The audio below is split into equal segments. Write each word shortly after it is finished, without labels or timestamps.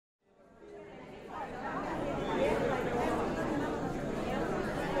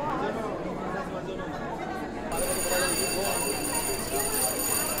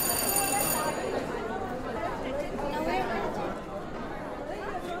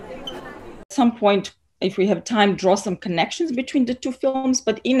some point, if we have time, draw some connections between the two films.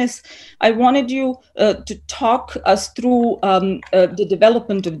 But Ines, I wanted you to talk us through the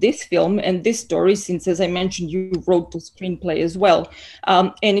development of this film and this story, since, as I mentioned, you wrote the screenplay as well.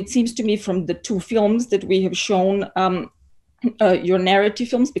 And it seems to me from the two films that we have shown, your narrative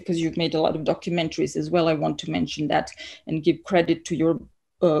films, because you've made a lot of documentaries as well, I want to mention that and give credit to your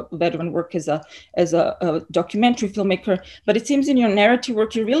veteran work as a documentary filmmaker. But it seems in your narrative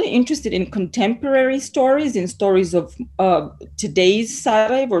work, you're really interested in contemporary stories, in stories of today's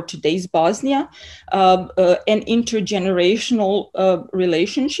Sarajevo or today's Bosnia, and intergenerational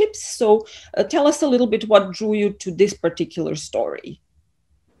relationships. So tell us a little bit what drew you to this particular story.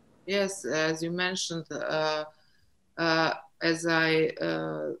 Yes, as you mentioned, as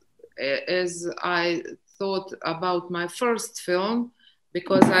I thought about my first film,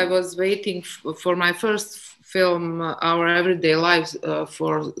 because I was waiting for my first film, Our Everyday Lives,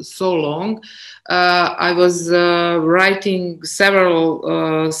 for so long. I was writing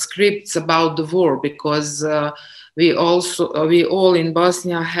several scripts about the war, because we all in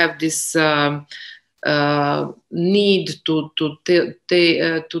Bosnia have this need to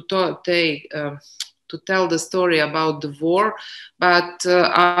tell the story about the war. But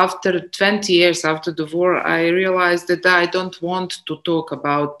after 20 years after the war, I realized that I don't want to talk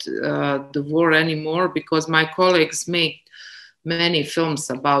about the war anymore, because my colleagues make many films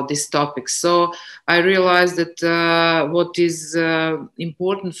about this topic. So I realized that what is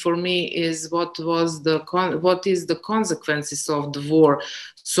important for me is what is the consequences of the war.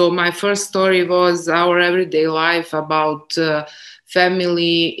 So my first story was Our Everyday Life, about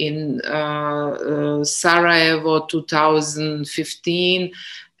family in Sarajevo 2015.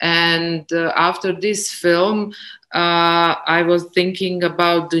 And after this film, I was thinking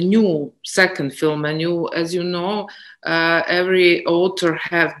about the new second film. And as you know, every author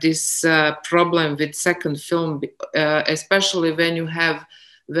have this problem with second film, especially when you have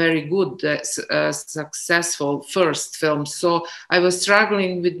very good, successful first film. So I was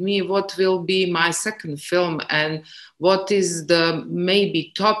struggling with what will be my second film, and what is the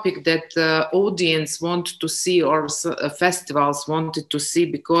maybe topic that the audience want to see, or festivals wanted to see,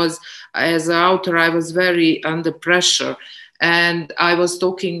 because as an author I was very under pressure. And I was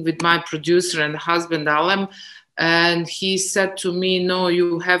talking with my producer and husband Alem, and he said to me, no,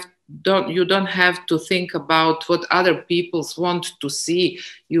 you don't have to think about what other people want to see.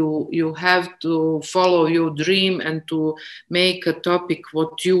 You have to follow your dream and to make a topic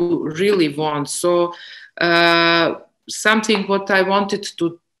what you really want. So something what I wanted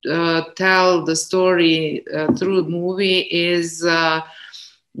to tell the story through the movie is the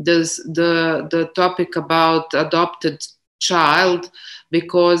topic about adopted child,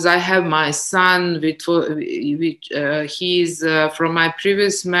 because I have my son, he's from my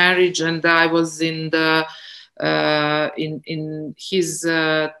previous marriage, and I was in his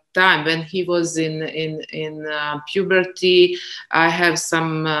time when he was in puberty. I have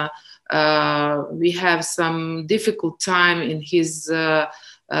some we have some difficult time in his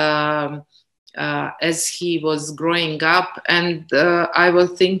as he was growing up, and I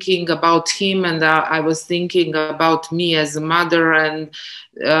was thinking about him, and I was thinking about me as a mother, and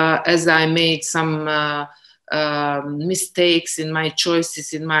as I made some mistakes in my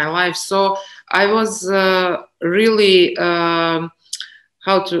choices in my life. So I was really how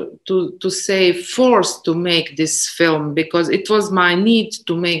to say forced to make this film, because it was my need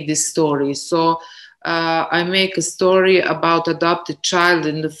to make this story. So I make a story about adopted child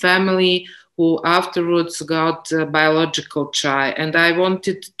in the family who afterwards got a biological child. And I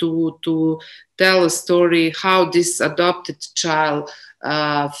wanted to tell a story how this adopted child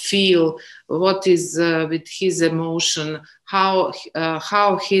feel, what is with his emotion, how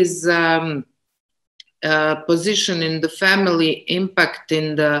his position in the family impact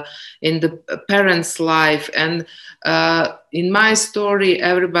in the parents' life. And in my story,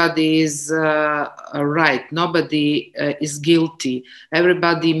 everybody is right. Nobody is guilty.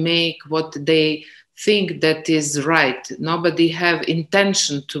 Everybody make what they think that is right. Nobody have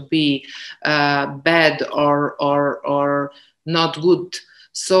intention to be bad or not good.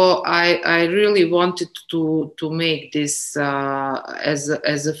 So I really wanted to make this as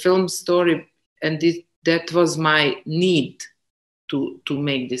a film story, and that was my need to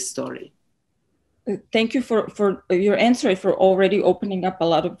make this story. Thank you for your answer, for already opening up a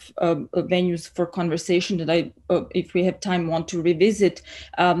lot of venues for conversation that I, if we have time, want to revisit.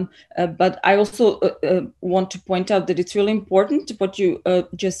 But I also want to point out that it's really important what you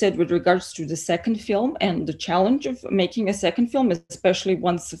just said with regards to the second film and the challenge of making a second film, especially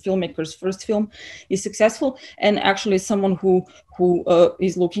once the filmmaker's first film is successful. And actually someone who who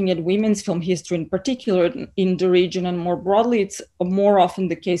is looking at women's film history in particular in the region, and more broadly, it's more often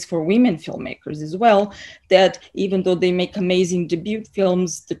the case for women filmmakers as well, that even though they make amazing debut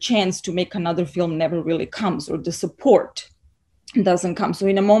films, the chance to make another film never really comes, or the support doesn't come. So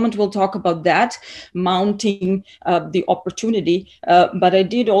in a moment, we'll talk about that, mounting the opportunity. But I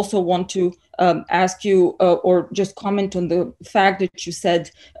did also want to ask you or just comment on the fact that you said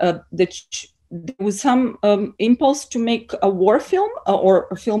that there was some impulse to make a war film or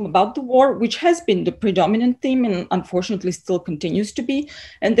a film about the war, which has been the predominant theme and unfortunately still continues to be.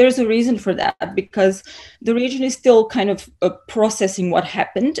 And there's a reason for that, because the region is still kind of processing what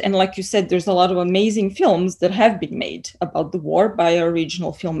happened. And like you said, there's a lot of amazing films that have been made about the war by our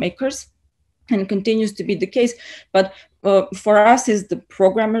regional filmmakers, and continues to be the case. But for us as the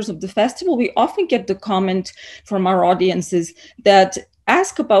programmers of the festival, we often get the comment from our audiences that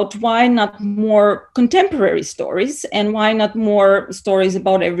ask about why not more contemporary stories, and why not more stories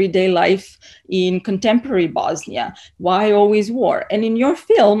about everyday life in contemporary Bosnia? Why always war? And in your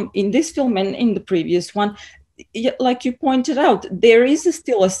film, in this film and in the previous one, like you pointed out, there is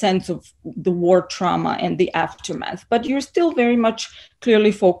still a sense of the war trauma and the aftermath, but you're still very much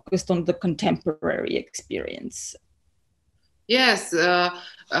clearly focused on the contemporary experience. Yes,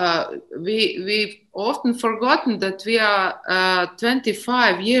 we've often forgotten that we are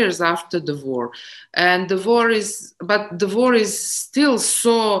 25 years after the war, and the war is still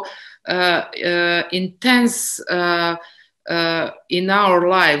so intense in our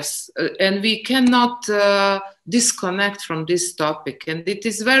lives, and we cannot disconnect from this topic. And it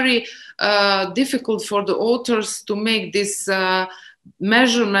is very difficult for the authors to make this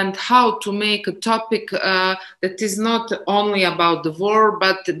measurement, how to make a topic that is not only about the war,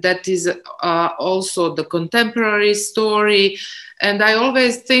 but that is also the contemporary story. And I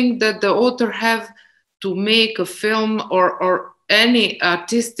always think that the author have to make a film or any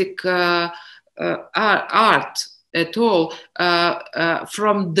artistic art at all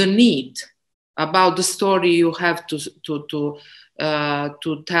from the need about the story you have to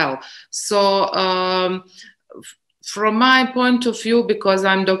tell. So from my point of view, because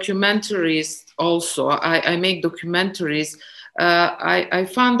I'm documentarist also, I make documentaries, I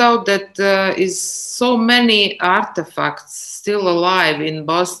found out that is so many artifacts still alive in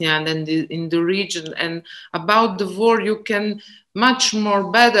Bosnia and in the region, and about the war you can much more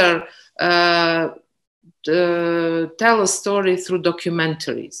better tell a story through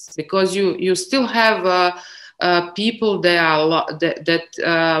documentaries, because you still have people that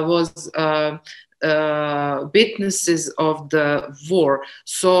was witnesses of the war.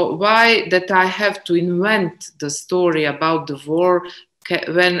 So why that I have to invent the story about the war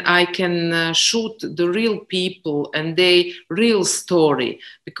when I can shoot the real people and their real story?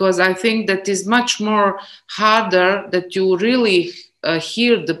 Because I think that is much more harder that you really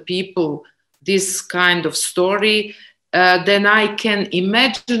hear the people this kind of story than I can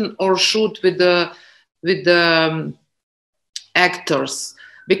imagine or shoot with the actors.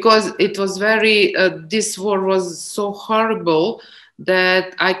 Because it was very, this war was so horrible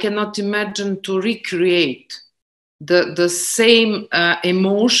that I cannot imagine to recreate the same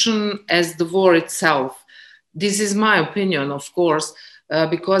emotion as the war itself. This is my opinion, of course,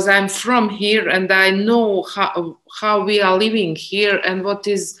 because I'm from here and I know how we are living here and what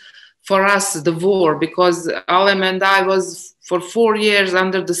is for us the war, because Alem and I was for 4 years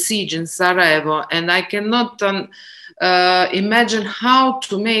under the siege in Sarajevo, and I cannot imagine how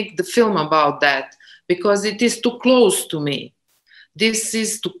to make the film about that, because it is too close to me. This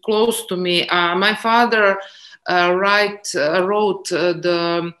is too close to me. My father wrote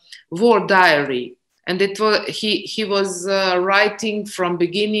the war diary, and it was he was writing from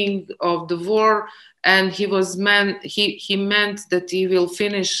beginning of the war, and he meant that he will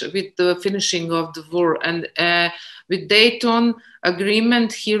finish with the finishing of the war. And with Dayton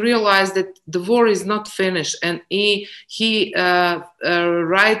agreement, he realized that the war is not finished, and he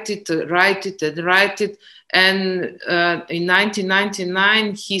write it, and in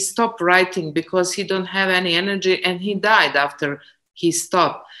 1999 he stopped writing because he don't have any energy, and he died after he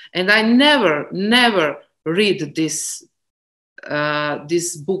stopped. And I never read this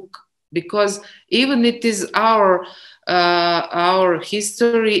book, because even it is our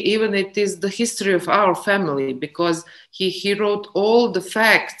history, even it is the history of our family, because he wrote all the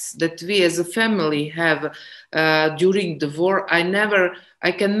facts that we as a family have during the war. I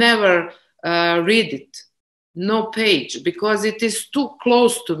can never read it, no page, because it is too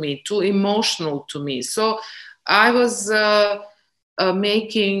close to me, too emotional to me. So I was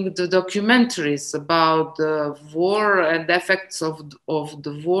making the documentaries about the war and the effects of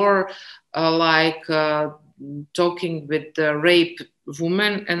the war, like talking with the rape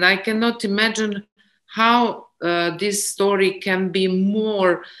woman, and I cannot imagine how this story can be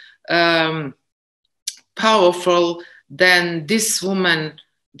more powerful than this woman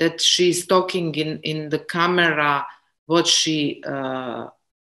that she's talking in the camera, what she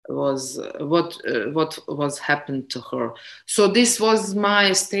what was happened to her. So this was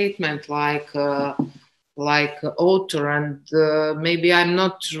my statement, like author, and maybe I'm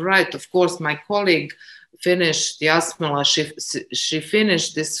not right. Of course, my colleague finished, Jasmila, she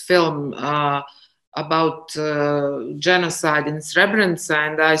finished this film about genocide in Srebrenica,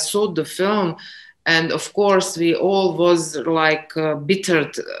 and I saw the film, and of course we all was like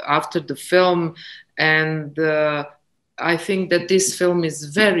bittered after the film, and I think that this film is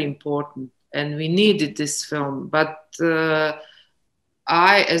very important and we needed this film, but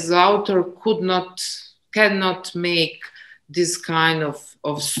I as author cannot make this kind of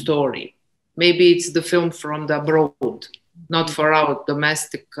story. Maybe it's the film from the abroad, not for our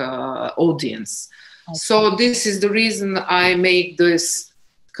domestic audience. Okay. So this is the reason I make this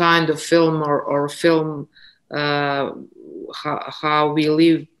kind of film or film how we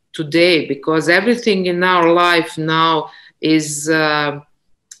live today, because everything in our life now is about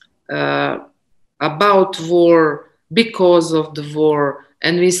war, because of the war,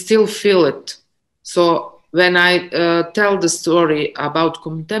 and we still feel it. So when I tell the story about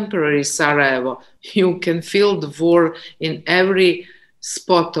contemporary Sarajevo, you can feel the war in every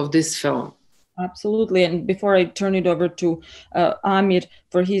spot of this film. Absolutely. And before I turn it over to Amir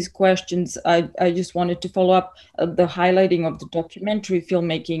for his questions, I just wanted to follow up the highlighting of the documentary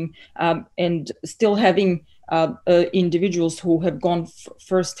filmmaking and still having individuals who have gone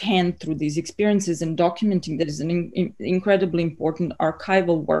firsthand through these experiences and documenting that is an incredibly important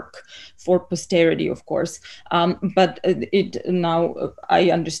archival work for posterity, of course. But now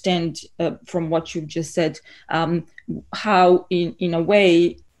I understand from what you've just said how in a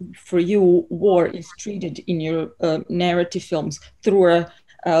way for you war is treated in your narrative films through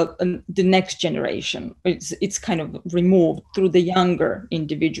the next generation. It's kind of removed through the younger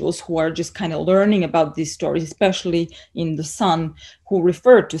individuals who are just kind of learning about these stories, especially in The Son, who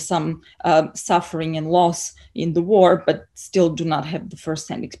refer to some suffering and loss in the war, but still do not have the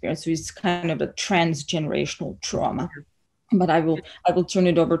first-hand experience. So it's kind of a transgenerational trauma. But I will turn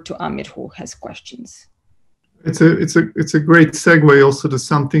it over to Amir, who has questions. It's a great segue also to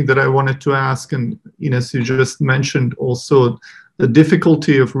something that I wanted to ask, and Ines, you just mentioned also the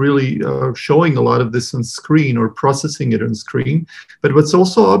difficulty of really showing a lot of this on screen or processing it on screen. But what's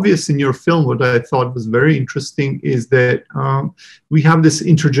also obvious in your film, what I thought was very interesting, is that we have this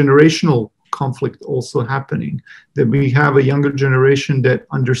intergenerational conflict also happening, that we have a younger generation that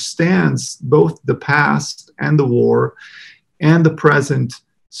understands both the past and the war and the present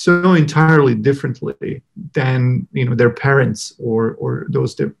so entirely differently than their parents or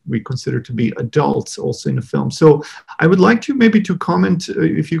those that we consider to be adults also in the film. So I would like to maybe to comment,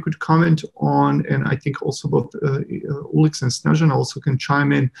 if you could comment on, and I think also both Uliks and Snezana also can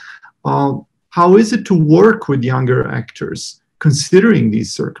chime in, how is it to work with younger actors considering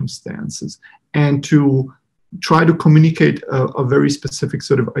these circumstances and to try to communicate a very specific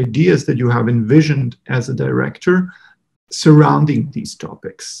sort of ideas that you have envisioned as a director surrounding these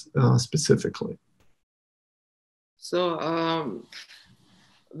topics specifically? So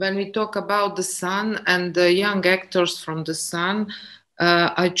when we talk about The Son and the young actors from The Son,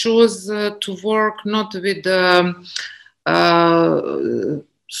 I chose to work not with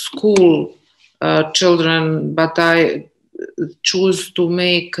school children, but I choose to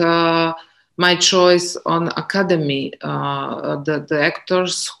make my choice on academy, the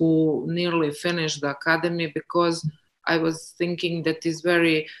actors who nearly finished the academy, because I was thinking that is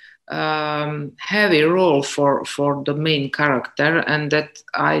very heavy role for the main character, and that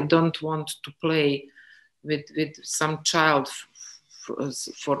I don't want to play with some child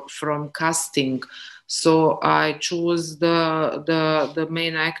from casting. So I choose the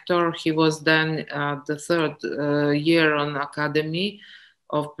main actor. He was then the third year on Academy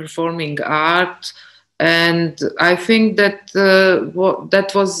of Performing Art, and I think that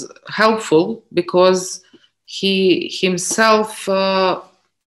that was helpful because he himself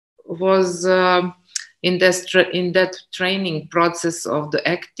was in that training process of the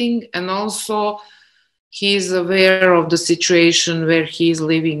acting, and also he's aware of the situation where he's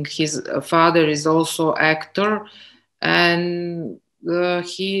living. His father is also actor, and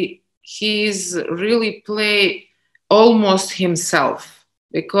he's really play almost himself,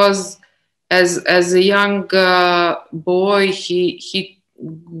 because as a young boy he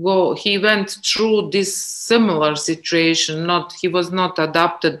went through this similar situation. He was not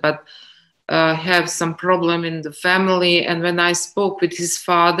adopted, but have some problem in the family. And when I spoke with his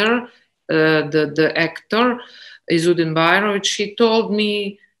father, the actor, Izudin Bajrovic, he told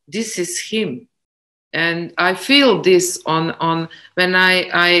me, this is him. And I feel this on when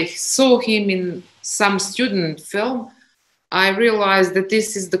I saw him in some student film, I realized that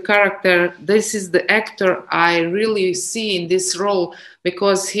this is the character, this is the actor I really see in this role,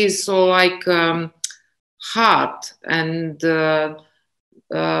 because he's so like hard and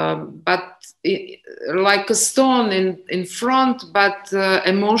but like a stone in front, but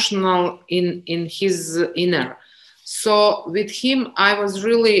emotional in his inner. So with him, I was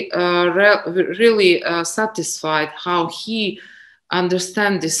really, really satisfied how he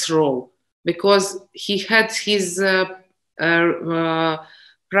understands this role, because he had his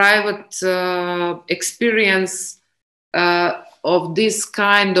private experience of this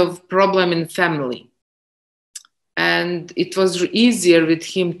kind of problem in family. And it was easier with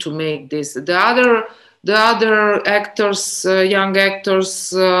him to make this. The other actors, young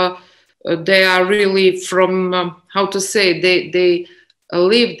actors, they are really from, how to say, they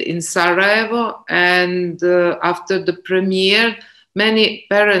lived in Sarajevo, and after the premiere, many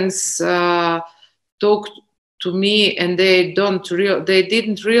parents talked to me, and they didn't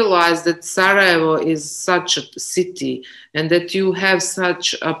realize that Sarajevo is such a city, and that you have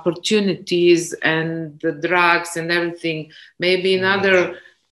such opportunities and the drugs and everything. Maybe in other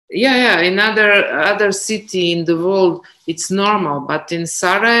city in the world it's normal, but in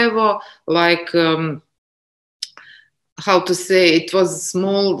Sarajevo, like how to say, it was a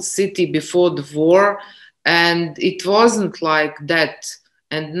small city before the war, and it wasn't like that.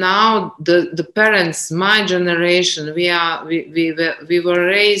 And now the parents, my generation, we were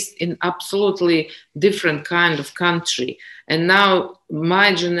raised in absolutely different kind of country, and now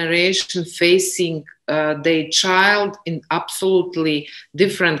my generation facing their child in absolutely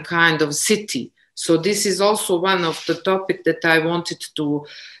different kind of city. So this is also one of the topic that I wanted to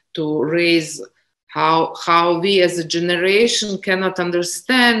raise, how we as a generation cannot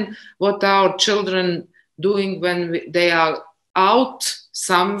understand what our children doing when they are out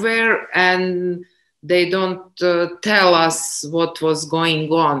somewhere and they don't tell us what was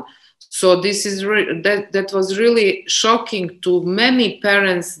going on. So this is that was really shocking to many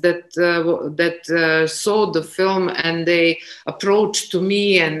parents that saw the film, and they approached to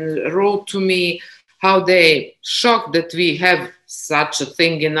me and wrote to me how they shocked that we have such a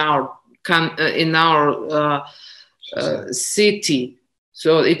thing in our city.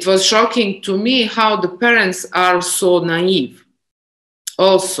 So it was shocking to me how the parents are so naive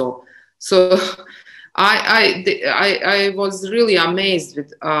also. So I was really amazed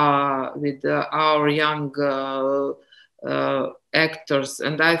with our young actors,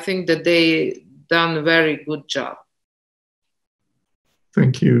 and I think that they done a very good job.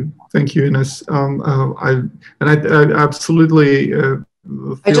 Thank you, Ines. I absolutely.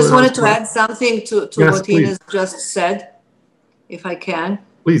 I just wanted to add something to yes, what please. Ines just said, if I can.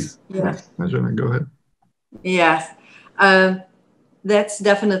 Please, yes. Snezhana, go ahead. Yes, that's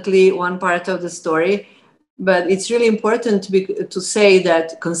definitely one part of the story, but it's really important to say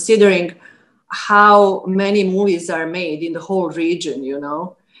that, considering how many movies are made in the whole region, you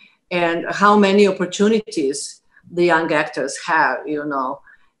know, and how many opportunities the young actors have, you know,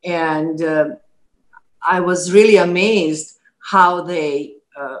 and I was really amazed how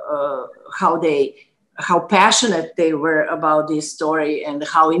passionate they were about this story, and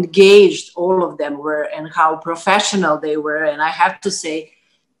how engaged all of them were, and how professional they were. And I have to say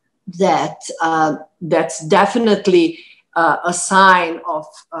that that's definitely a sign of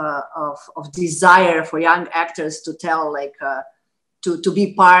desire for young actors to tell, like to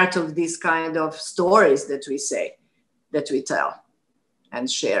be part of these kind of stories that we tell and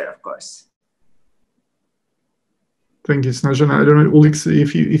share, of course. Thank you, Snezhana. I don't know, Uliks,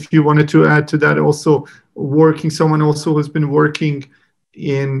 if you wanted to add to that, also someone also who's been working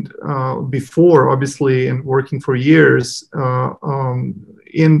in before, obviously, and working for years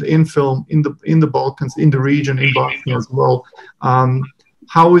in film in the Balkans, in the region, in Bosnia as well.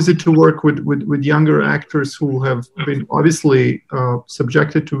 How is it to work with younger actors who have been obviously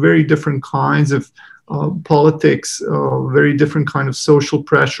subjected to very different kinds of politics, very different kind of social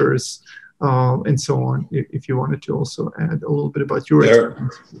pressures, and so on? If you wanted to also add a little bit about your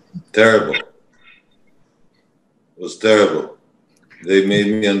experience. Terrible. It was terrible. They made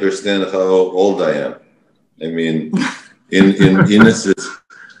me understand how old I am. I mean, in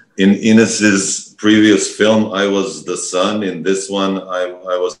Ines's previous film, I was the son. In this one,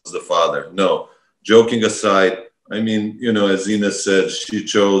 I was the father. No, joking aside, I mean, you know, as Ines said, she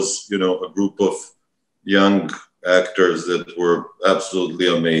chose, you know, a group of young actors that were absolutely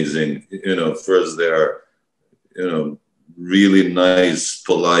amazing. You know, first they are, you know, really nice,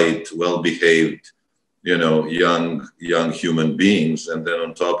 polite, well-behaved, you know, young human beings, and then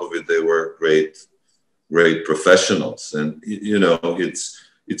on top of it, they were great professionals. And you know,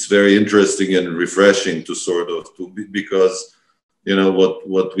 it's very interesting and refreshing to sort of because you know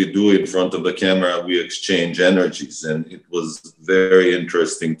what we do in front of the camera, we exchange energies, and it was very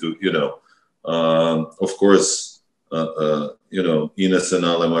interesting to, you know, of course, you know, Ines and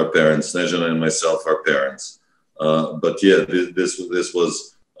Alem are parents, Snezhana and myself are parents, but yeah, this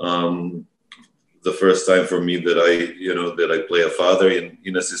was the first time for me that I play a father. In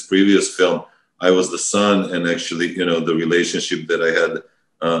Ines's previous film, I was the son, and actually, you know, the relationship that I had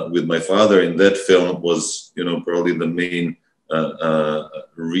with my father in that film was, you know, probably the main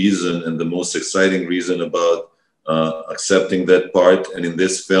reason and the most exciting reason about accepting that part. And in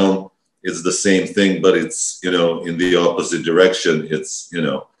this film, it's the same thing, but it's, you know, in the opposite direction. It's, you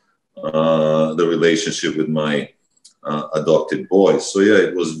know, the relationship with my adopted boy. So yeah,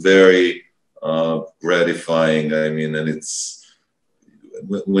 it was very gratifying. I mean, and it's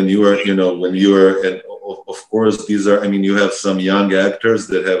when you are, you know, when you are, and of course these are, I mean, you have some young actors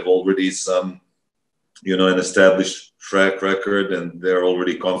that have already some, you know, an established track record, and they're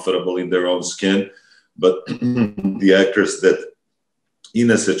already comfortable in their own skin. But the actors that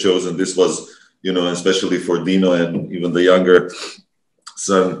Ines had chosen, this was, you know, especially for Dino and even the younger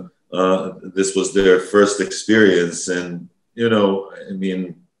son, this was their first experience. And, you know, I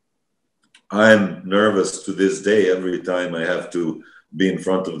mean, I'm nervous to this day every time I have to be in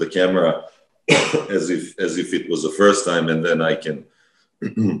front of the camera as if it was the first time, and then I can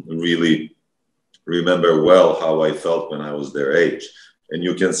really remember well how I felt when I was their age. And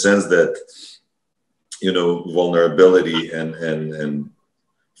you can sense that, you know, vulnerability and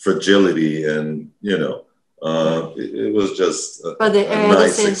fragility, and, you know, it was just a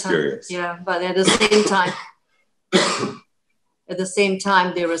nice experience. Time, yeah, but at the same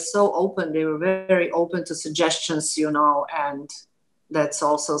time, they were so open. They were very open to suggestions, you know, and that's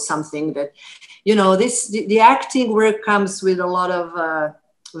also something that, you know, the acting work comes with a lot of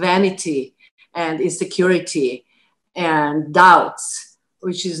vanity and insecurity and doubts,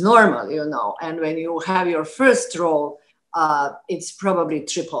 which is normal, you know. And when you have your first role, it's probably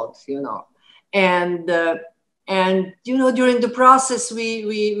tripled, you know. And you know, during the process,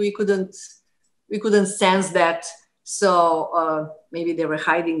 we couldn't sense that. So maybe they were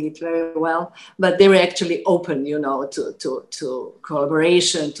hiding it very well, but they were actually open, you know, to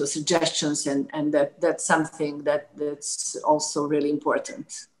collaboration, to suggestions, and that's something that's also really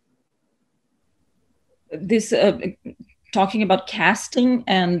important. This talking about casting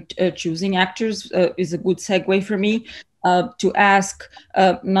and choosing actors is a good segue for me to ask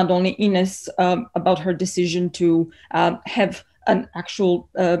not only Ines about her decision to have an actual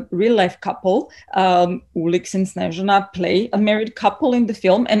real-life couple. Uliks and Snezhana play a married couple in the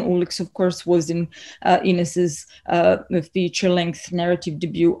film, and Uliks, of course, was in Ines's feature-length narrative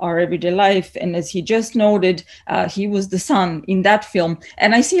debut, Our Everyday Life, and as he just noted, he was the son in that film.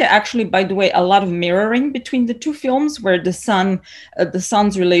 And I see actually, by the way, a lot of mirroring between the two films, where the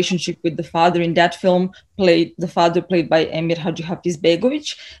son's relationship with the father in that film the father played by Emir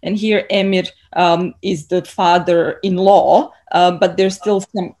Hadjihafiz-Begovic, and here Emir is the father-in-law, but there's still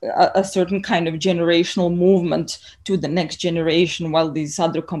a certain kind of generational movement to the next generation, while these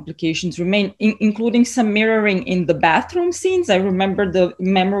other complications remain, including some mirroring in the bathroom scenes. I remember the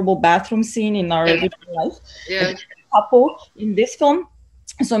memorable bathroom scene in Our Everyday Life. Yeah. Couple in this film.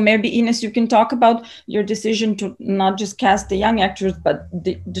 So maybe, Ines, you can talk about your decision to not just cast the young actors, but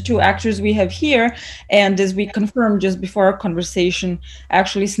the two actors we have here. And as we confirmed just before our conversation,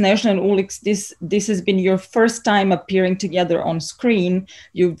 actually, Snezhana and Uliks, this has been your first time appearing together on screen.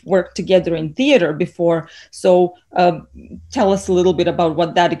 You've worked together in theater before. So tell us a little bit about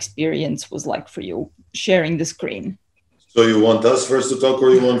what that experience was like for you, sharing the screen. So you want us first to talk, or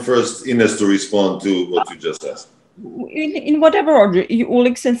you want first Ines to respond to what you just asked? In whatever order.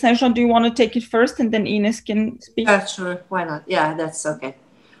 Uliks and Snezhana, do you want to take it first, and then Ines can speak? Yeah, sure. Why not? Yeah, that's okay.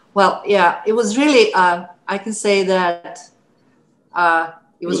 Well, yeah, it was really, I can say that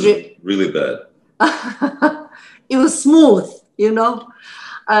it was really bad. It was smooth, you know.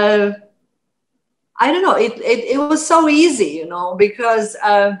 I don't know. It was so easy, you know, because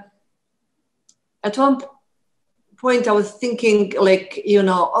at one point I was thinking, like, you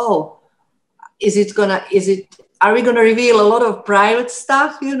know, oh, are we gonna reveal a lot of private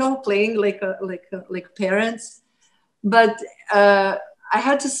stuff, you know, playing like parents? But I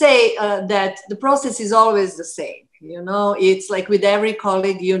had to say that the process is always the same. You know, it's like with every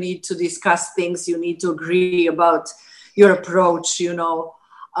colleague, you need to discuss things, you need to agree about your approach, you know.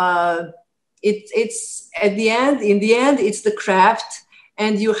 It's at the end, in the end, it's the craft,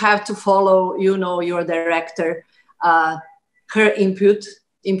 and you have to follow, you know, your director, her input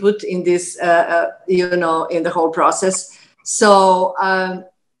in this, you know, in the whole process. So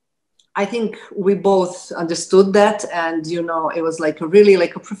I think we both understood that, and you know, it was like a really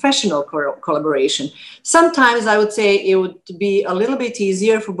like a professional collaboration. Sometimes I would say it would be a little bit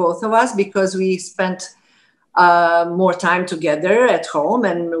easier for both of us because we spent more time together at home,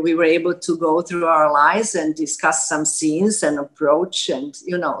 and we were able to go through our lives and discuss some scenes and approach, and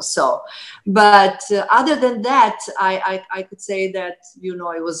you know, so. But other than that, I could say that, you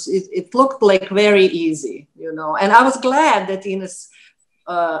know, it looked like very easy, you know, and I was glad that Ines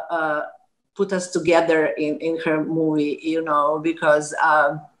put us together in her movie, you know, because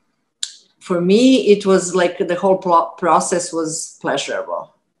for me it was like the whole process was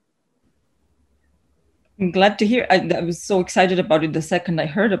pleasurable. I'm glad to hear. I was so excited about it the second I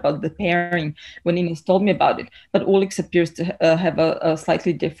heard about the pairing when Ines told me about it. But Uliks appears to have a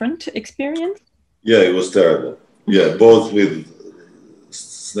slightly different experience. Yeah, it was terrible. Yeah, both with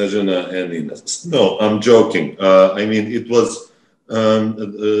Snezhana and Ines. No, I'm joking. I mean, it was,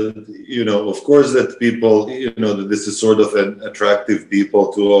 you know, of course that people, you know, that this is sort of an attractive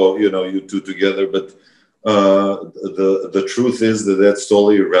people to, oh, you know, you two together. But the truth is that that's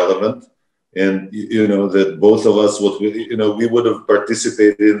totally irrelevant. And, you know, that both of us, you know, we would have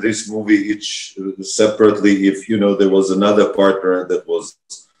participated in this movie each separately if, you know, there was another partner that was,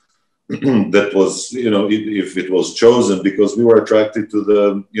 that was, you know, if it was chosen, because we were attracted to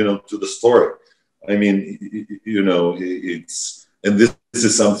the, you know, to the story. I mean, you know, and this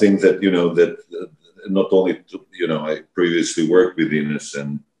is something that, you know, that not only, you know, I previously worked with Ines,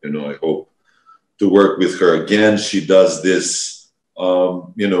 and, you know, I hope to work with her again. She does this,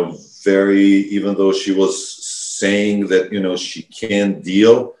 you know, even though she was saying that, you know, she can't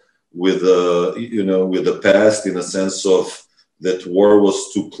deal with, you know, with the past in a sense of that war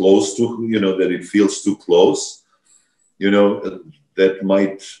was too close to, you know, that it feels too close, you know, that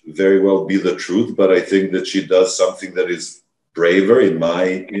might very well be the truth. But I think that she does something that is braver in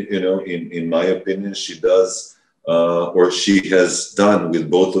my, you know, in my opinion. She does, or she has done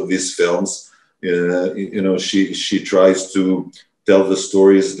with both of these films. You know, she tries to tell the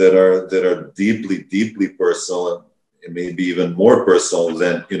stories that are deeply, deeply personal, and maybe even more personal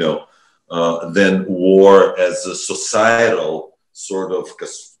than, you know, than war as a societal sort of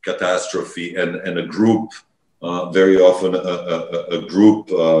catastrophe and a group, very often a group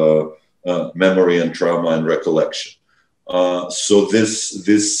memory and trauma and recollection. So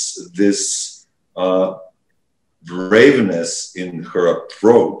this braveness in her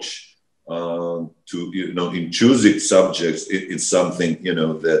approach to, you know, in choosing subjects, it's something, you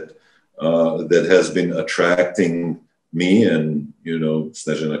know, that that has been attracting me. And, you know,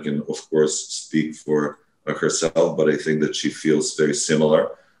 Snezhana can of course speak for herself, but I think that she feels very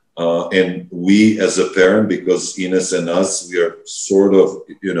similar. And we as a parent, because Ines and us, we are sort of,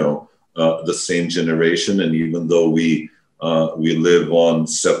 you know, the same generation, and even though we live on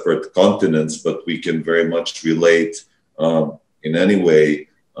separate continents, but we can very much relate in any way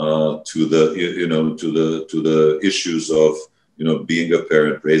to the, you know, to the issues of, you know, being a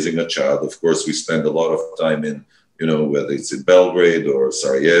parent, raising a child. Of course, we spend a lot of time in, you know, whether it's in Belgrade or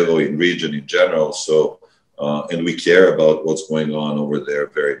Sarajevo, in region in general. So, and we care about what's going on over there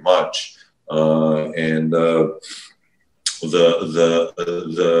very much. And the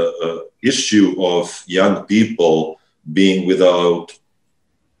issue of young people being without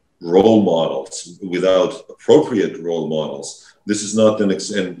role models, without appropriate role models. This is not and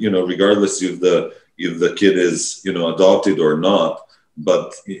you know, regardless if the kid is, you know, adopted or not,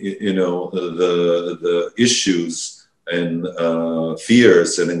 but, you know, the issues and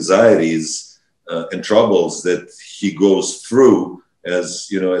fears and anxieties and troubles that he goes through as,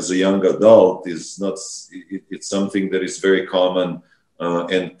 you know, as a young adult is not, it's something that is very common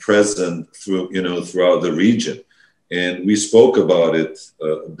and present through, you know, throughout the region. And we spoke about it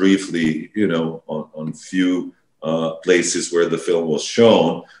briefly, you know, on few places where the film was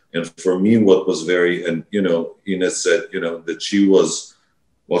shown. And for me, what was very, and, you know, Ines said, you know, that she was,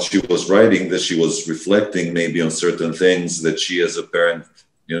 while she was writing, that she was reflecting maybe on certain things that she as a parent,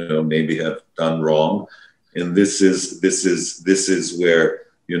 you know, maybe have done wrong. And this is where,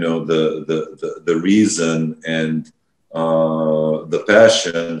 you know, the reason and the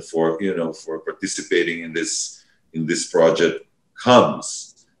passion for, you know, for participating in this project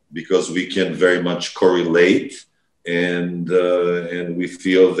comes, because we can very much correlate, and we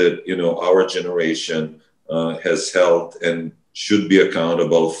feel that, you know, our generation has held and should be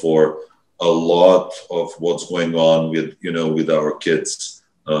accountable for a lot of what's going on with, you know, with our kids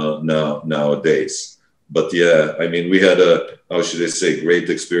nowadays. But yeah, I mean, we had a, how should I say, great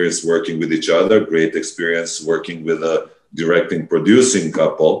experience working with each other, great experience working with a directing, producing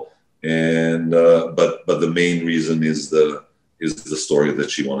couple. And but the main reason is the story that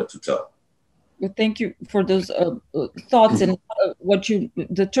she wanted to tell. Well, thank you for those thoughts, and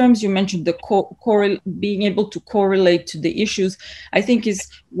the terms you mentioned, the being able to correlate to the issues, I think is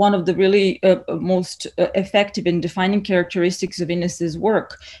one of the really most effective and defining characteristics of Ines's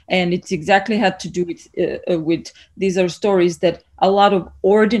work. And it's exactly had to do with these are stories that a lot of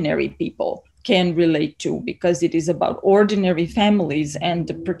ordinary people can relate to, because it is about ordinary families and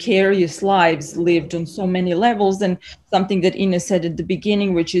the precarious lives lived on so many levels. And something that Ines said at the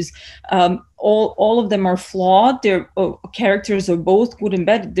beginning, which is all of them are flawed. Their characters are both good and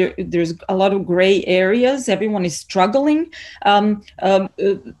bad. There's a lot of gray areas. Everyone is struggling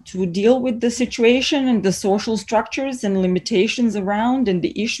to deal with the situation and the social structures and limitations around and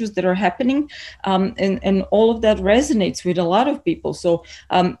the issues that are happening. And all of that resonates with a lot of people. So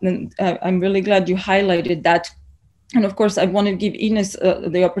I'm really glad you highlighted that. And of course, I want to give Ines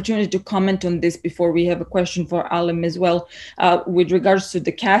the opportunity to comment on this before we have a question for Alem as well, with regards to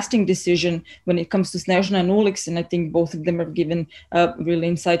the casting decision when it comes to Snezana and Uliks. And I think both of them have given really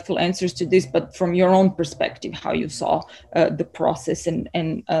insightful answers to this, but from your own perspective, how you saw the process and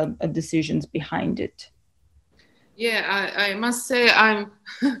decisions behind it. Yeah, I must say I'm,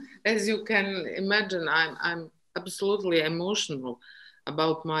 as you can imagine, I'm absolutely emotional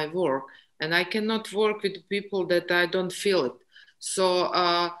about my work. And I cannot work with people that I don't feel it. So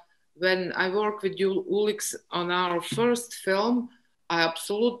when I work with Uliks on our first film, I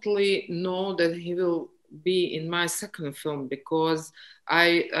absolutely know that he will be in my second film, because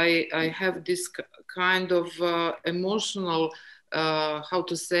I have this kind of emotional, how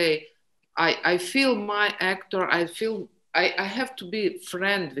to say, I feel my actor, I have to be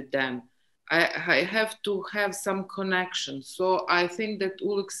friend with them. I have to have some connection. So I think that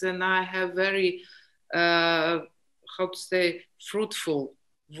Uliks and I have very, how to say, fruitful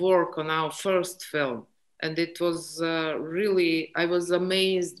work on our first film. And it was really, I was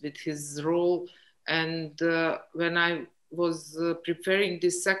amazed with his role. And when I was preparing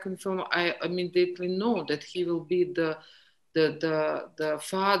this second film, I immediately know that he will be the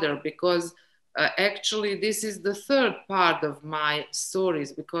father, because actually, this is the third part of my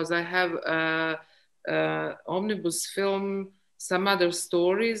stories, because I have omnibus film, some other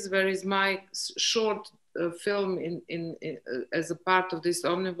stories, where is my short film in as a part of this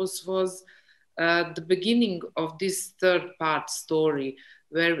omnibus was the beginning of this third part story,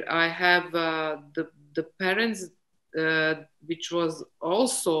 where I have the parents, which was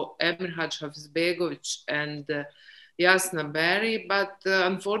also Emir Hadžihafizbegović and Jasna Berry, but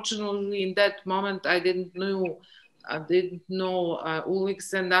unfortunately in that moment I didn't know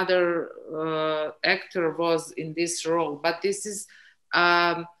Uliks, and other actor was in this role. But this is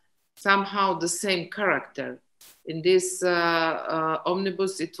somehow the same character. In this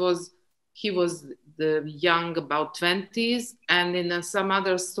omnibus, he was the young, about 20s, and in some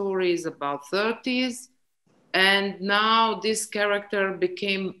other stories about 30s. And now this character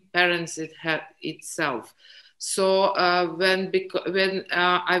became parents itself. So when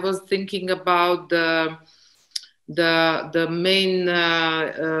I was thinking about the main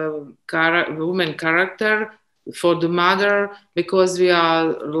woman character for the mother, because we are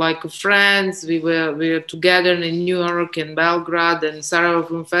like friends, we were together in New York and Belgrade and Sarajevo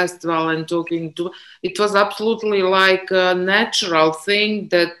Film Festival and talking to. It was absolutely like a natural thing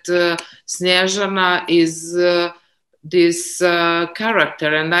that Snezana is this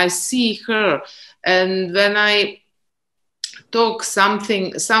character, and I see her. And when I talk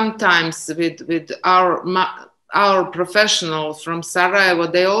sometimes with our professionals from Sarajevo,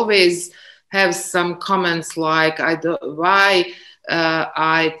 they always have some comments like, why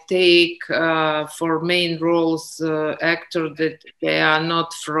I take for main roles actors that they are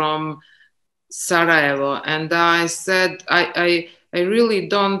not from Sarajevo. And I said, I really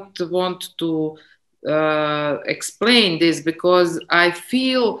don't want to explain this, because I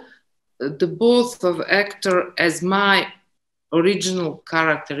feel the both of actor as my original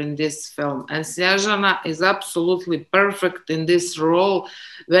character in this film, and Snezana is absolutely perfect in this role.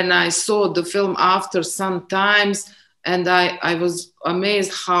 When I saw the film after some times, and I was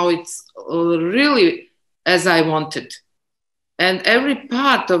amazed how it's really as I wanted, and every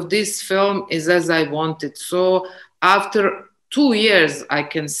part of this film is as I wanted. So after 2 years, I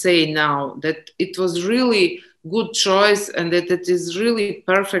can say now that it was really good choice, and that it is really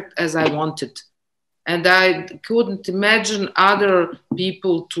perfect as I wanted. and I couldn't imagine other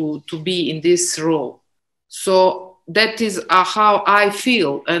people to be in this role. So that is how I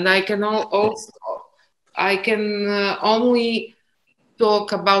feel, and I can only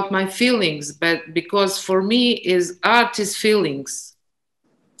talk about my feelings, but because for me art is feelings,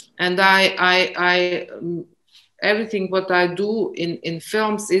 and I everything what I do in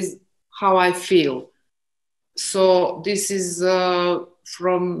films is how I feel. So this is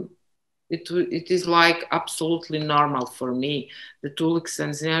it is like absolutely normal for me. The Uliks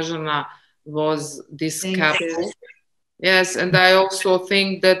and Snezhana was this couple. Yes, and I also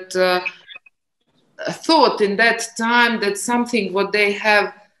think that thought in that time that something what they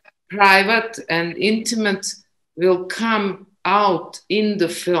have private and intimate will come out in the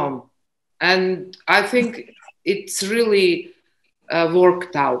film, and I think it's really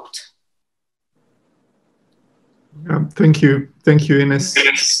worked out. Thank you, Ines.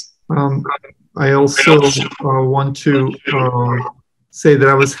 I also want to say that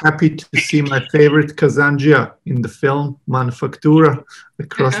I was happy to see my favorite Kazanjia in the film Manufactura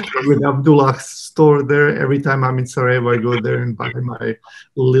across with Abdullah's store there. Every time I'm in Sarajevo, I go there and buy my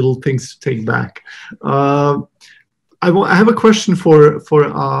little things to take back. I have a question for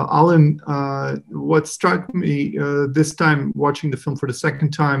Alem. What struck me this time watching the film for the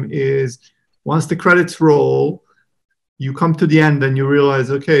second time is once the credits roll, you come to the end and you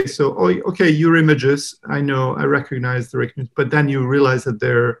realize, okay, so, okay, your images, I know, I recognize the images, but then you realize that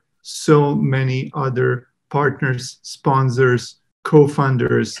there are so many other partners, sponsors,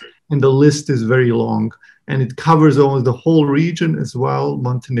 co-funders, and the list is very long. And it covers almost the whole region as well,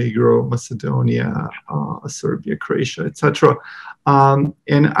 Montenegro, Macedonia, Serbia, Croatia, etc.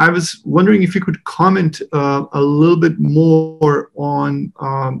 And I was wondering if you could comment a little bit more on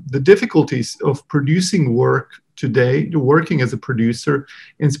the difficulties of producing work today, working as a producer,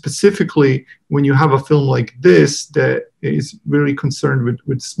 and specifically when you have a film like this that is really concerned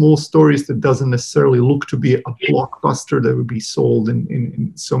with small stories that doesn't necessarily look to be a blockbuster that would be sold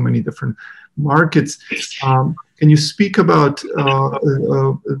in so many different markets. Can you speak about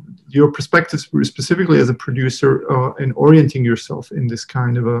your perspectives specifically as a producer and orienting yourself in this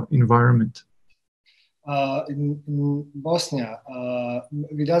kind of environment? In Bosnia,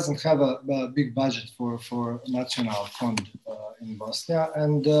 we doesn't have a big budget for national fund in Bosnia,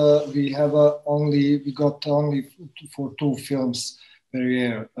 and we got only for 2 films per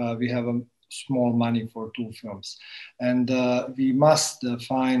year. We have a small money for 2 films, and we must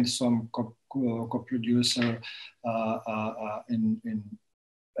find some co-producer in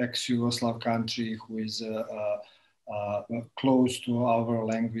ex-Yugoslav country who is close to our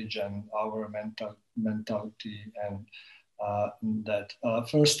language and our mentality, and that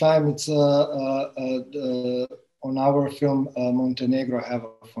first time it's on our film Montenegro have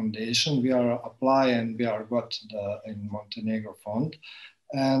a foundation. We are apply and we are got in Montenegro fund,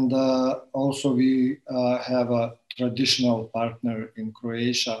 and also we have a traditional partner in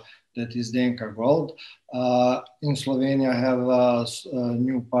Croatia that is Denka Gold. In Slovenia have a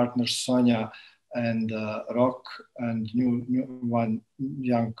new partner Sonja and Rock, and new one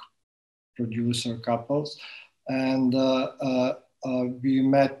young producer couples, and we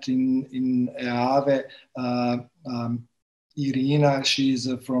met in Eave. Irina, she's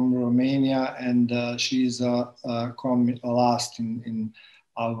from Romania, and she's come last in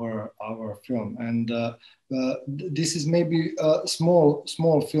our film, and this is maybe a small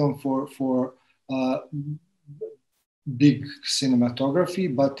film for big cinematography,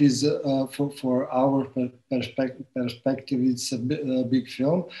 but is for our perspective, it's a big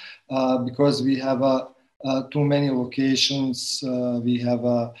film because we have too many locations. We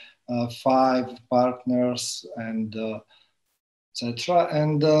have 5 partners and etc.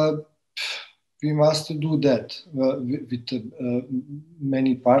 And we must do that with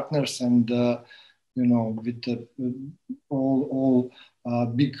many partners, and with all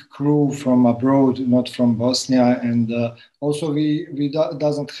big crew from abroad, not from Bosnia, and also we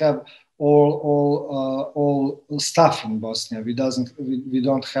doesn't have all staff in Bosnia. We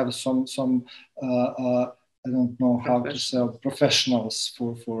don't have some I don't know how to say, professionals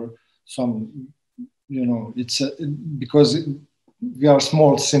for some, it's because we are a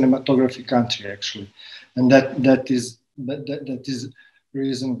small cinematography country actually, and that is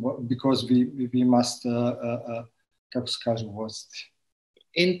reason because we must kako se kaže uvoziti,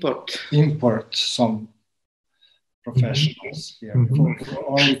 import some professionals here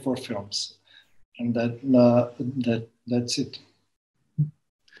only for films, and that's it.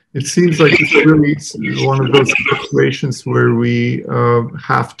 It seems like it's really one of those situations where we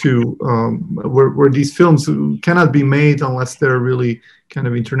have to, where these films cannot be made unless there are really kind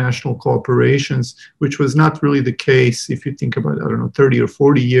of international cooperations, which was not really the case. If you think about, I don't know, 30 or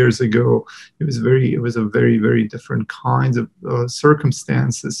 40 years ago, it was a very, very different kinds of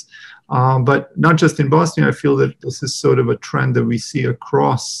circumstances. But not just in Bosnia, I feel that this is sort of a trend that we see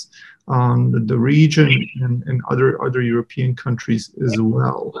across the region and other European countries as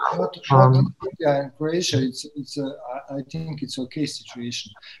well. Yeah, in Croatia, I think it's okay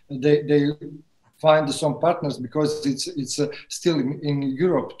situation. They find some partners because it's still in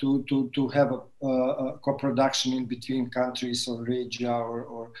Europe to have a co-production in between countries or Regia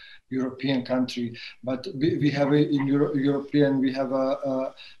or European country. But we have in European, we have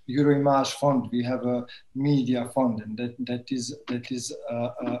a Euroimage fund, we have a media fund, and that is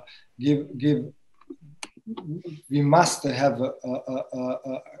we must have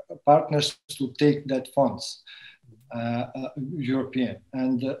partners to take that funds. European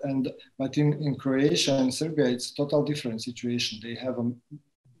but in Croatia and Serbia it's total different situation. They have a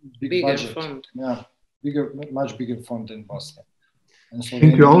bigger budget fund. Yeah, much bigger fund than Bosnia. And so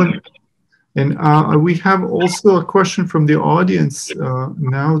thank you, Alem. And we have also a question from the audience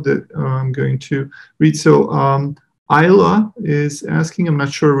now that I'm going to read. So Ayla is asking, I'm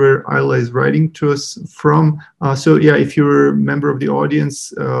not sure where Ayla is writing to us from. So yeah, if you're a member of the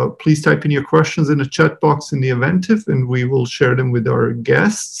audience, please type in your questions in the chat box in the Eventive, and we will share them with our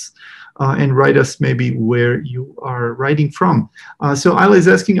guests. And write us maybe where you are writing from. So Ayla is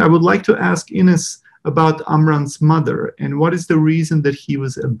asking, I would like to ask Ines about Amran's mother, and what is the reason that he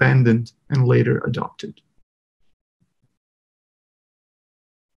was abandoned and later adopted?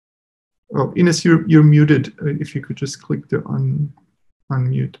 Oh, Ines, you're muted. If you could just click the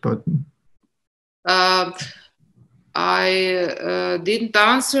unmute button. I didn't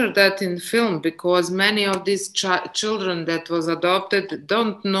answer that in film because many of these children that was adopted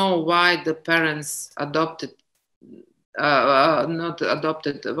don't know why the parents adopted, not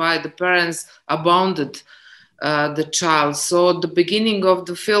adopted, why the parents abandoned the child. So the beginning of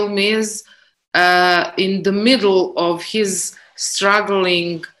the film is in the middle of his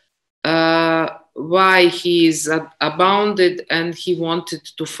struggling why he is abandoned, and he wanted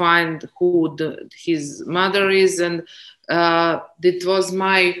to find who his mother is. And it was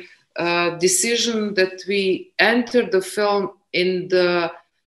my decision that we entered the film in the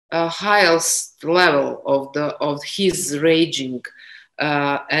highest level of his raging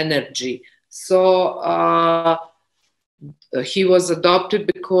energy. So he was adopted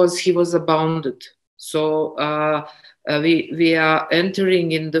because he was abandoned. So we are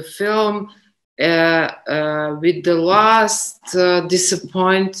entering in the film with the last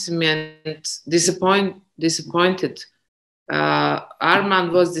disappointed.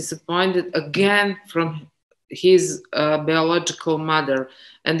 Arman was disappointed again from his biological mother,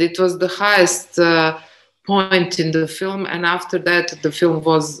 and it was the highest point in the film. And after that, the film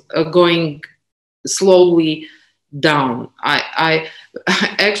was going slowly down. I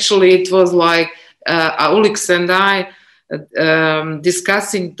actually, it was like Uliks and I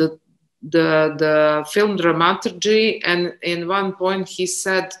discussing the film dramaturgy, and in one point he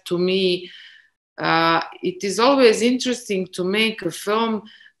said to me, it is always interesting to make a film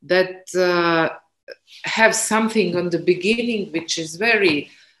that have something on the beginning which is very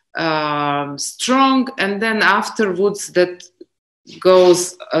strong, and then afterwards that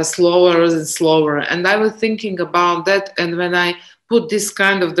goes slower and slower. And I was thinking about that, and when I put this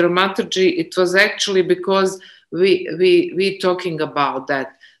kind of dramaturgy, it was actually because we talking about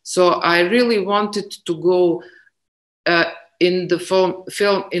that. So I really wanted to go in the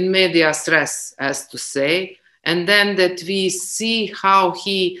film in medias res, as to say, and then that we see how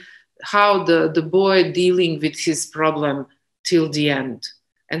the boy dealing with his problem till the end,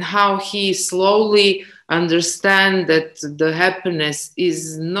 and how he slowly understand that the happiness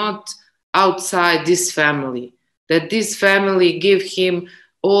is not outside this family, that this family give him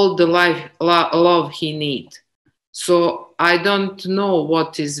all the love he need. So I don't know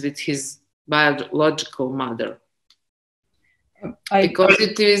what is with his biological mother, because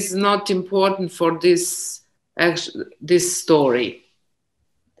it is not important for this story.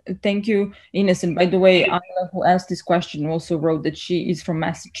 Thank you, Ines. And by the way, Anna, who asked this question, also wrote that she is from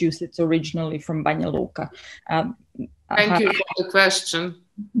Massachusetts, originally from Banja Luka. Thank you for the question.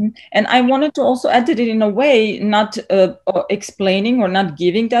 And I wanted to also edit it in a way, not explaining or not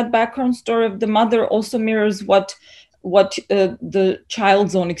giving that background story of the mother also mirrors what the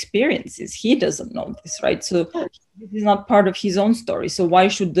child's own experience is. He doesn't know this, right? So this is not part of his own story. So why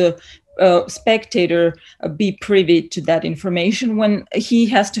should the spectator be privy to that information when he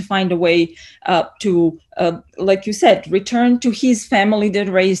has to find a way to, like you said, return to his family that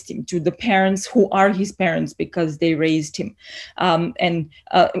raised him, to the parents who are his parents because they raised him. And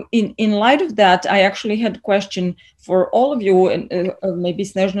in light of that, I actually had a question for all of you, and maybe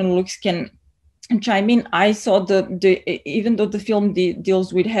Snezhna and Uliks can chime in. I saw even though the film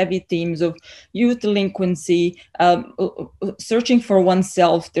deals with heavy themes of youth delinquency, searching for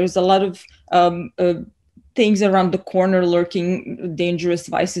oneself, there's a lot of things around the corner lurking, dangerous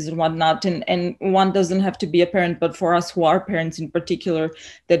vices and whatnot, and one doesn't have to be a parent, but for us who are parents in particular,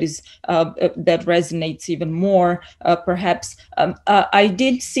 that resonates even more, perhaps. I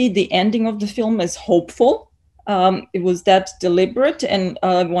did see the ending of the film as hopeful. It was that deliberate, and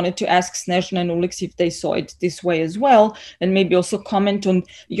I wanted to ask Snezhna and Uliks if they saw it this way as well, and maybe also comment on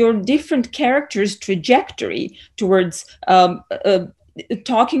your different characters' trajectory towards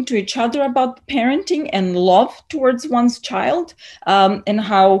talking to each other about parenting and love towards one's child, and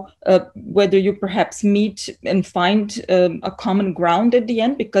how whether you perhaps meet and find a common ground at the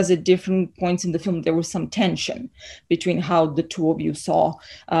end, because at different points in the film there was some tension between how the two of you saw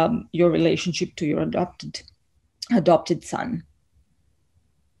your relationship to your adopted son.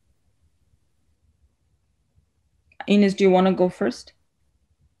 Ines, do you want to go first?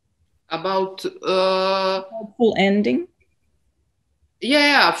 About hopeful ending?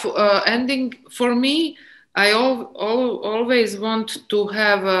 Yeah, ending for me, I always want to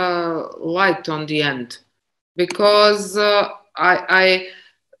have a light on the end, because I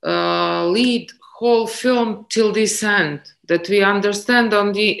lead whole film till this end, that we understand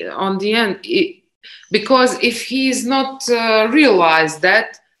on the end. Because if he is not realized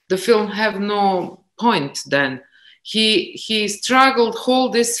that, the film have no point then. He struggled whole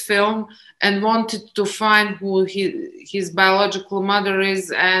this film and wanted to find who his biological mother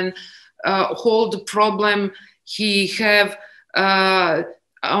is, and whole the problem he have.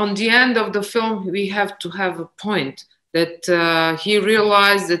 On the end of the film, we have to have a point that he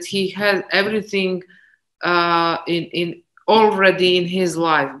realized that he had everything already in his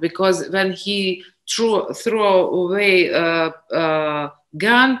life, because when he threw away a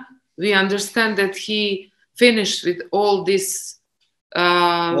gun, we understand that he finished with all this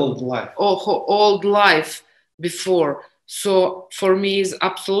old life before. So for me, is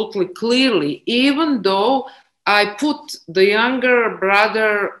absolutely clearly, even though I put the younger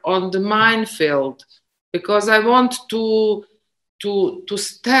brother on the minefield, because I want to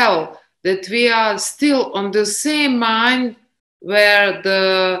tell that we are still on the same mine where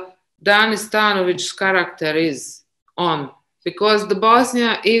the Ines Tanovic's character is on, because the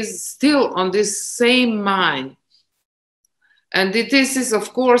Bosnia is still on this same mine. And this is,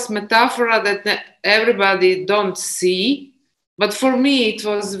 of course, metaphor that everybody don't see, but for me it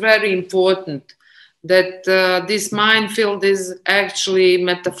was very important that this minefield is actually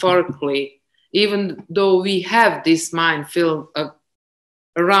metaphorically, even though we have this minefield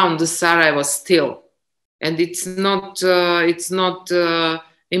around the Sarajevo still, and it's not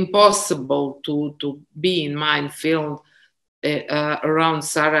impossible to be in minefield around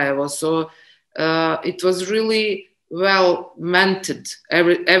Sarajevo. So it was really well meant,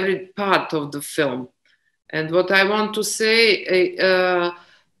 every part of the film. And what I want to say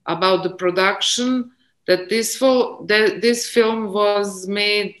about the production, that this film was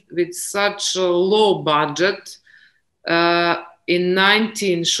made with such a low budget, in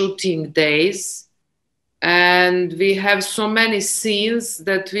 19 shooting days, and we have so many scenes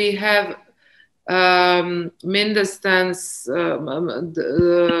that we have mindestens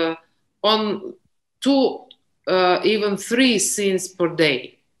on 2 even 3 scenes per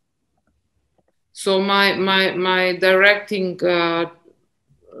day. So my directing,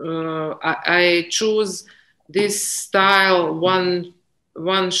 I choose this style,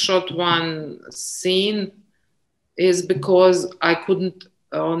 one shot, one scene, is because I couldn't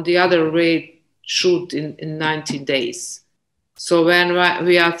on the other way shoot in 90 days. So when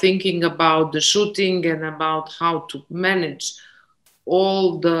we are thinking about the shooting and about how to manage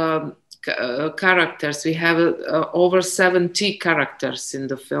all the characters, we have over 70 characters in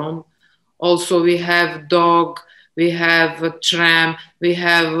the film. Also, we have dog, we have a tram, we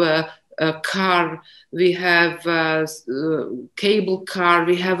have a car, we have a cable car,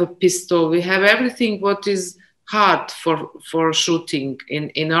 we have a pistol, we have everything what is hard for shooting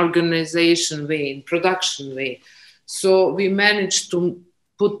in organization way, in production way. So we managed to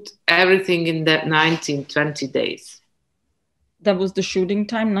put everything in that 19-20 days. That was the shooting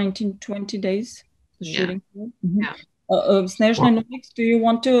time, 19-20 days? The shooting time? Mm-hmm. Yeah. Snezhna, do you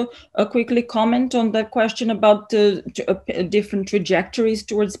want to quickly comment on that question about the different trajectories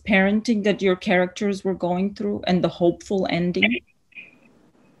towards parenting that your characters were going through and the hopeful ending?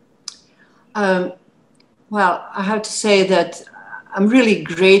 Well, I have to say that I'm really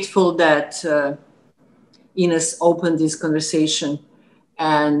grateful that Ines opened this conversation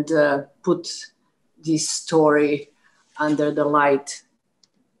and put this story under the light.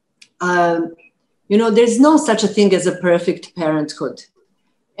 You know, there's no such a thing as a perfect parenthood.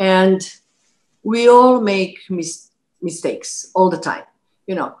 And we all make mistakes all the time,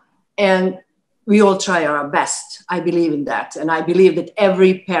 you know, and we all try our best. I believe in that. And I believe that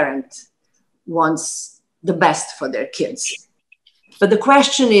every parent wants the best for their kids. But the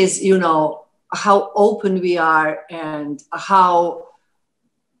question is, you know, how open we are and how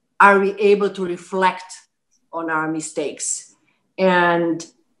are we able to reflect on our mistakes. And,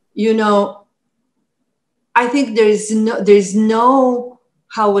 you know, I think there's no,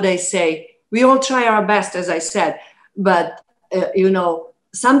 how would I say, we all try our best, as I said, but, you know,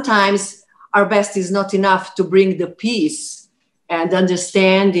 sometimes our best is not enough to bring the peace and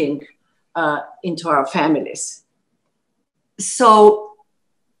understanding into our families. So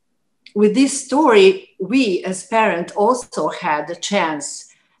with this story, we as parents also had a chance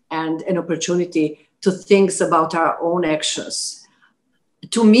and an opportunity to think about our own actions.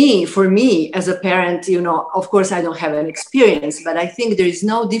 To me, for me as a parent, you know, of course I don't have an experience, but I think there is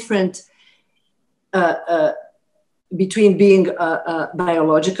no different between being a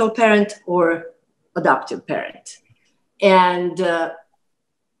biological parent or adoptive parent. And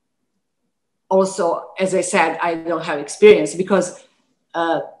also, as I said, I don't have experience because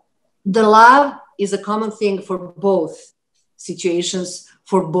the love is a common thing for both situations,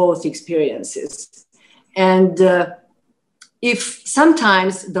 for both experiences. And if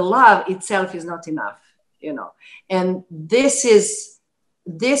sometimes the love itself is not enough, you know, and this is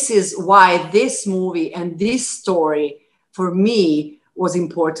why this movie and this story for me was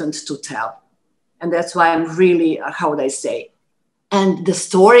important to tell. And that's why I'm really, how would I say, and the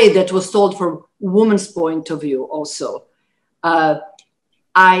story that was told from woman's point of view also.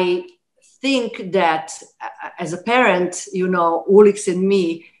 I think that as a parent, you know, Uliks and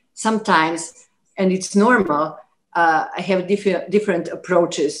me, sometimes, and it's normal, I have different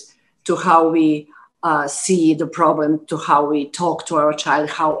approaches to how we see the problem, to how we talk to our child,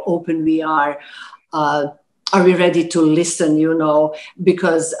 how open we are we ready to listen, you know,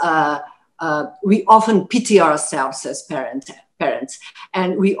 because we often pity ourselves as parents,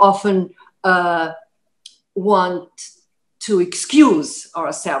 and we often want to excuse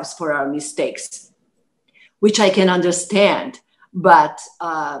ourselves for our mistakes, which I can understand, but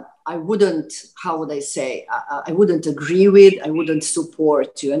I wouldn't, how would I say, I wouldn't agree with, I wouldn't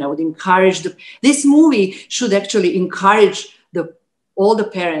support you, and I would encourage this movie should actually encourage all the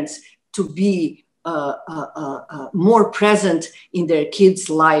parents to be more present in their kids'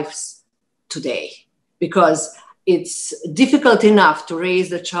 lives today, because it's difficult enough to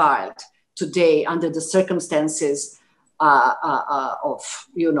raise a child today under the circumstances of,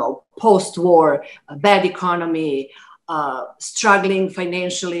 you know, post-war, bad economy, struggling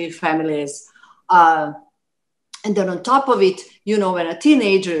financially families. And then on top of it, you know, when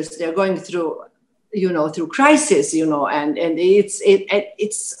teenagers, they're going through, you know, through crisis, you know, and it's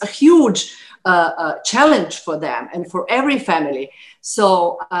a huge challenge for them and for every family.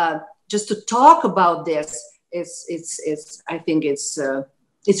 So just to talk about this, I think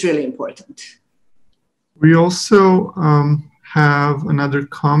it's really important. We also have another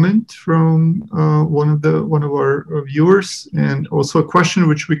comment from one of our viewers, and also a question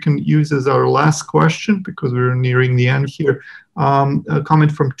which we can use as our last question because we're nearing the end here. A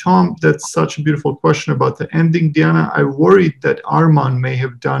comment from Tom. That's such a beautiful question about the ending, Diana. I worried that Arman may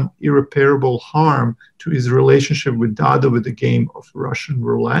have done irreparable harm to his relationship with Dada with the game of Russian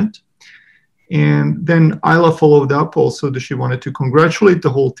roulette. And then Ayla followed up also that she wanted to congratulate the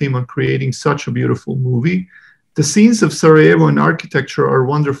whole team on creating such a beautiful movie. The scenes of Sarajevo and architecture are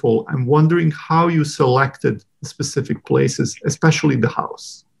wonderful. I'm wondering how you selected the specific places, especially the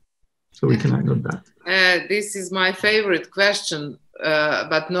house. So we can end on that. This is my favorite question,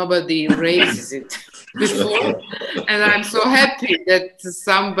 but nobody raises it before. And I'm so happy that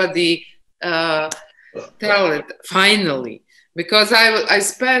somebody tell it finally. Because I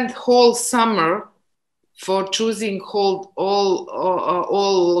spent whole summer for choosing all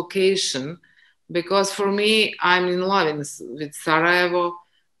location, because for me, I'm in love with Sarajevo,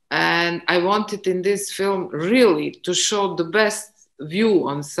 and I wanted in this film really to show the best view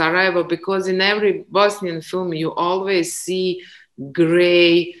on Sarajevo, because in every Bosnian film you always see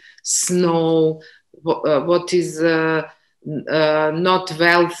gray, snow, what is not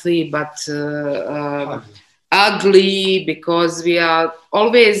wealthy but ugly, because we are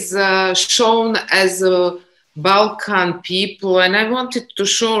always shown as a Balkan people, and I wanted to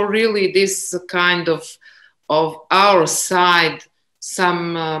show really this kind of our side,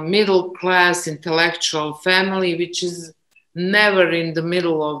 some middle class intellectual family, which is never in the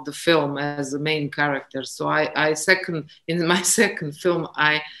middle of the film as the main character. So in my second film,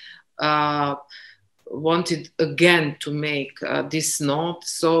 I wanted again to make this note.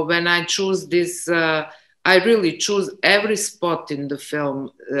 So when I choose this, I really choose every spot in the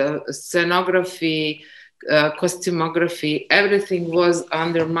film, scenography, costumography, everything was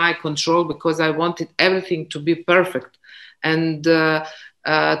under my control because I wanted everything to be perfect. And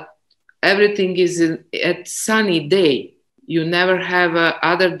everything is at sunny day. You never have a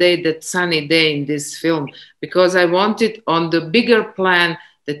other day that sunny day in this film, because I wanted on the bigger plan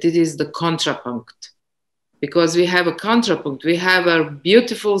that it is the contrapunct. Because we have a contrapunct, we have a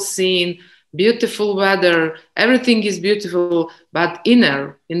beautiful scene, beautiful weather, everything is beautiful, but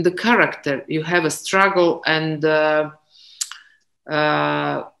inner, in the character, you have a struggle, and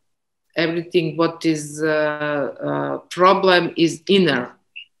everything what is problem is inner.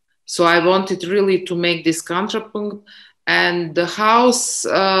 So I wanted really to make this contrapunct. And the house,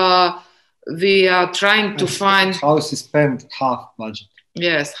 we are trying to find... House is spent half budget.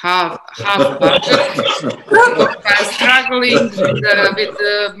 Yes, half budget. I'm struggling with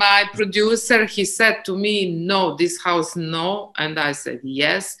my producer. He said to me, no, this house, no. And I said,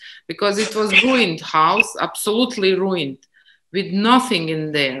 yes, because it was ruined house, absolutely ruined, with nothing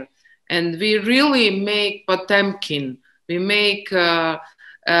in there. And we really make Potemkin. We make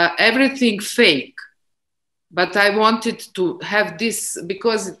everything fake. But I wanted to have this,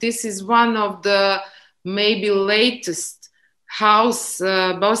 because this is one of the maybe latest house,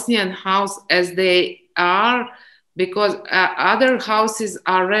 Bosnian house as they are, because other houses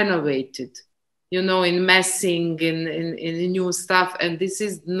are renovated, you know, in messing, in new stuff. And this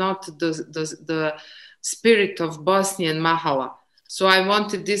is not the spirit of Bosnian Mahala. So I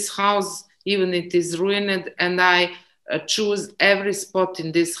wanted this house, even it is ruined, and I choose every spot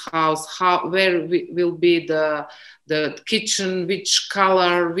in this house, where will be the kitchen, which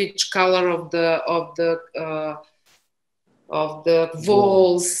color of the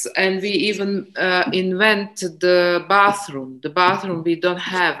walls, and we even invent the bathroom. The bathroom we don't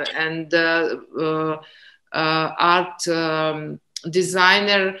have, and art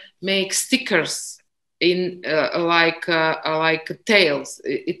designer makes stickers in like tails.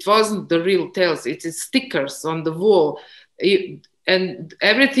 It wasn't the real tails. It is stickers on the wall, and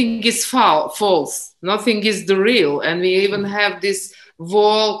everything is false. Nothing is the real, and we even have this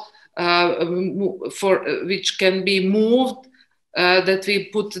wall for which can be moved, that we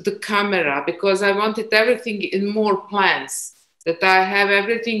put the camera, because I wanted everything in more plans, that I have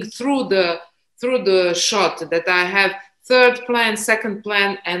everything through the shot, that I have third plan, second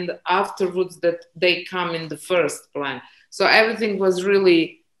plan, and afterwards that they come in the first plan. So everything was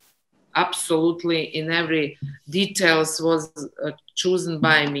really absolutely in every details was chosen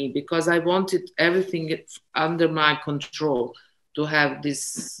by me, because I wanted everything under my control to have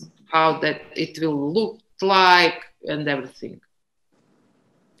this, how that it will look like and everything.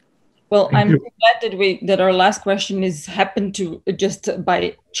 Well, I'm glad that our last question happened to just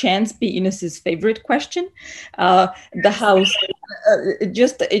by chance be Ines's favorite question. The house,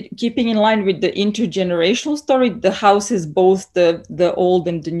 just keeping in line with the intergenerational story, the house is both the old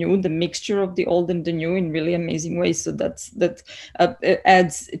and the new, the mixture of the old and the new in really amazing ways. So that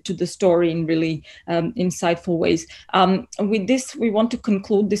adds to the story in really insightful ways. With this, we want to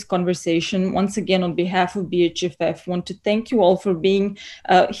conclude this conversation. Once again, on behalf of BHFF, want to thank you all for being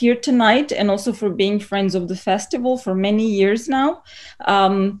here tonight, and also for being friends of the festival for many years now.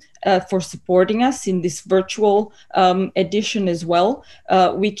 For supporting us in this virtual edition as well.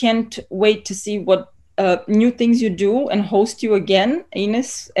 We can't wait to see what new things you do and host you again,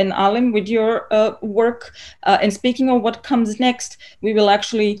 Ines and Alem, with your work. And speaking of what comes next, we will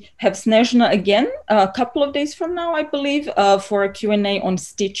actually have Snezhna again a couple of days from now, I believe, for a Q&A on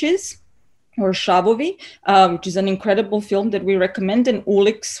Stitches, or Shavovi, which is an incredible film that we recommend, and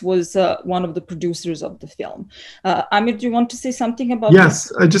Uliks was one of the producers of the film. Amir, do you want to say something about Yes,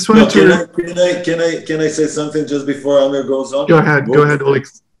 this? I just wanted Can I say something just before Amir goes on? Go ahead,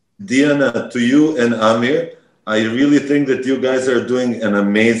 Uliks. Diana, to you and Amir, I really think that you guys are doing an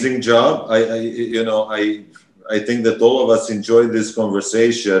amazing job. I think that all of us enjoyed this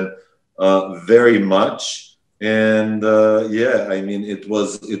conversation very much, and yeah, I mean, it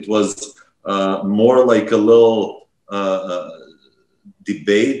was more like a little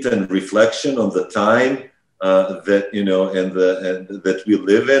debate and reflection on the time that, you know, and that we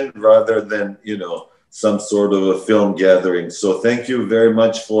live in, rather than, you know, some sort of a film gathering. So thank you very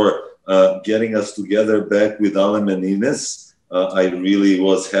much for getting us together back with Alem and Ines. I really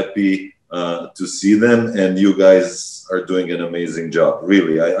was happy to see them, and you guys are doing an amazing job.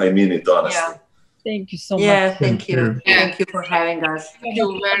 Really, I mean it honestly. Yeah. Thank you so much. Yeah, thank you. Yeah. Thank you for having us. Thank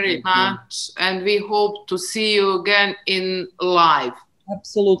you very much, and we hope to see you again in live.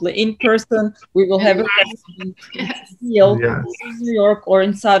 Absolutely, in person. We will have a in New York or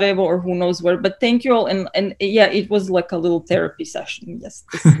in Sarajevo or who knows where. But thank you all, and yeah, it was like a little therapy session. Yes,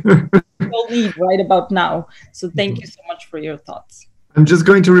 this we all need right about now. So thank you so much for your thoughts. I'm just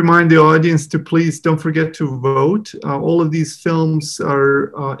going to remind the audience to please don't forget to vote. All of these films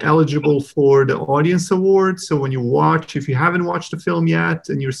are eligible for the Audience Award. So when you watch, if you haven't watched the film yet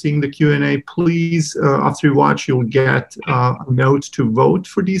and you're seeing the Q&A, please, after you watch, you'll get a note to vote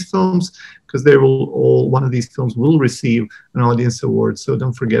for these films, because they will one of these films will receive an Audience Award. So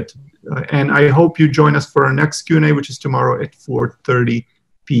don't forget. And I hope you join us for our next Q&A, which is tomorrow at 4:30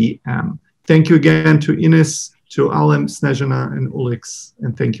 p.m. Thank you again to Ines, to Alem, Snezana, and Uliks,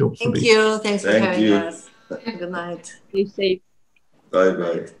 and thank you all for being here. Thanks for having us. Good night. Stay safe.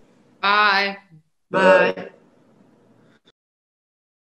 Bye-bye. Bye. Bye.